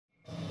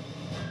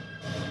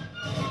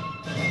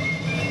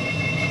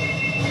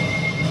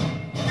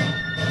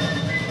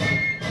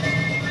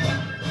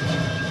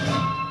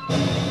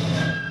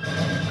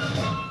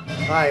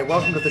Hi,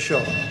 welcome to the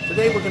show.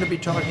 Today we're going to be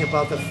talking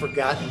about the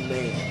forgotten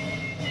man.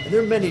 And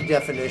there are many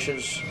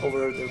definitions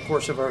over the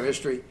course of our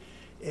history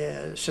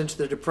since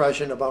the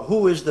Depression about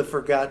who is the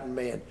forgotten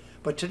man.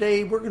 But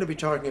today we're going to be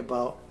talking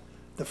about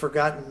the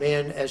forgotten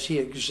man as he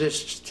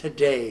exists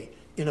today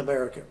in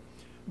America.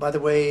 By the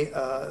way,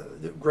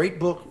 the great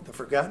book, The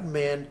Forgotten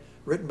Man,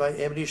 written by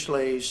Amity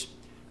Shlaes,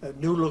 a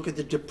new look at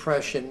the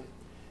Depression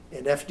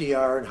and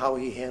FDR and how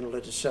he handled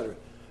it, etc.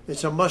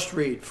 It's a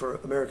must-read for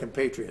American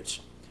patriots.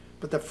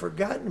 But the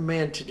forgotten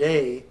man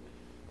today,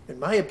 in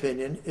my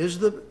opinion, is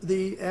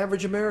the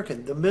average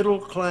American, the middle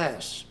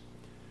class,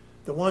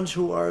 the ones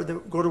who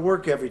go to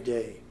work every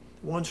day,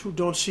 the ones who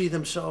don't see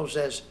themselves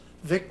as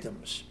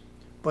victims,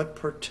 but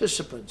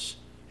participants,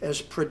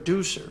 as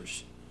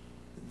producers.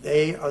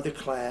 They are the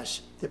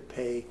class that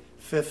pay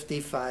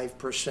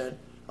 55%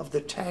 of the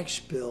tax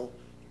bill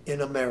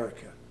in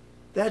America.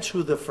 That's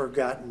who the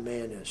forgotten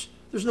man is.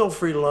 There's no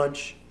free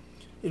lunch.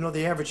 You know,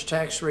 the average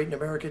tax rate in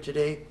America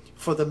today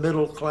for the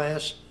middle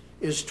class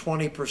is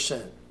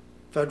 20%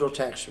 federal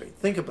tax rate.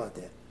 Think about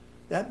that.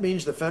 That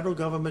means the federal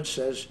government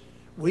says,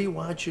 we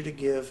want you to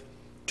give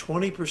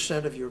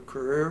 20% of your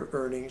career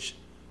earnings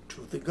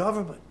to the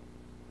government.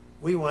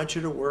 We want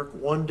you to work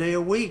 1 day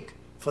a week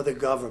for the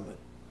government.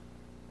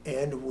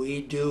 And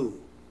we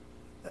do.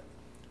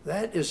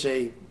 That is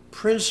a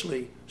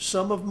princely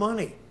sum of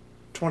money,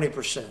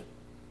 20%.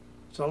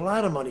 It's a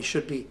lot of money,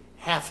 should be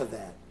half of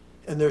that.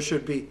 And there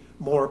should be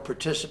more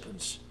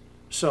participants.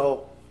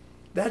 So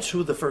that's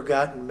who the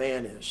forgotten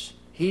man is.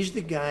 He's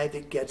the guy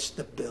that gets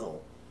the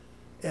bill.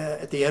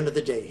 At the end of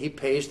the day, he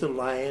pays the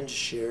lion's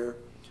share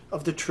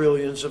of the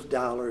trillions of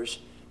dollars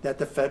that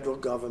the federal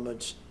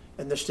governments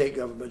and the state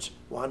governments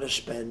want to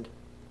spend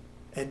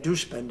and do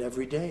spend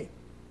every day.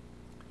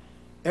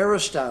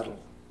 Aristotle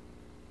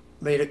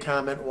made a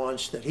comment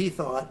once that he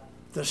thought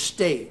the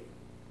state,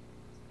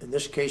 in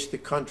this case the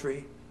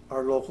country,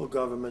 our local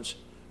governments,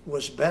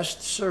 was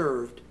best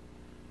served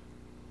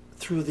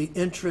through the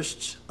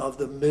interests of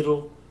the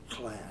middle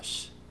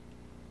class.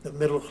 The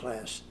middle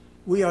class.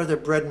 We are the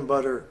bread and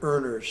butter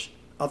earners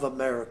of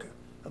America.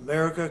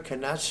 America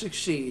cannot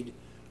succeed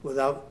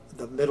without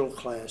the middle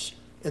class.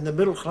 And the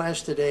middle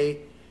class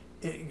today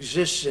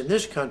exists in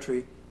this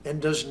country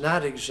and does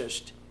not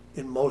exist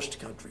in most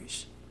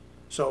countries.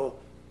 So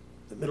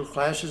the middle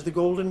class is the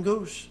golden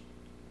goose,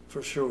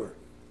 for sure.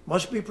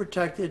 Must be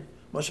protected,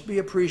 must be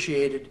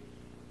appreciated,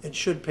 and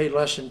should pay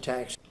less in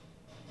tax.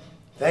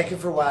 Thank you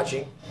for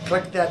watching.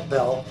 Click that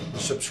bell,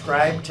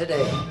 subscribe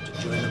today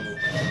to join the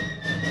movement.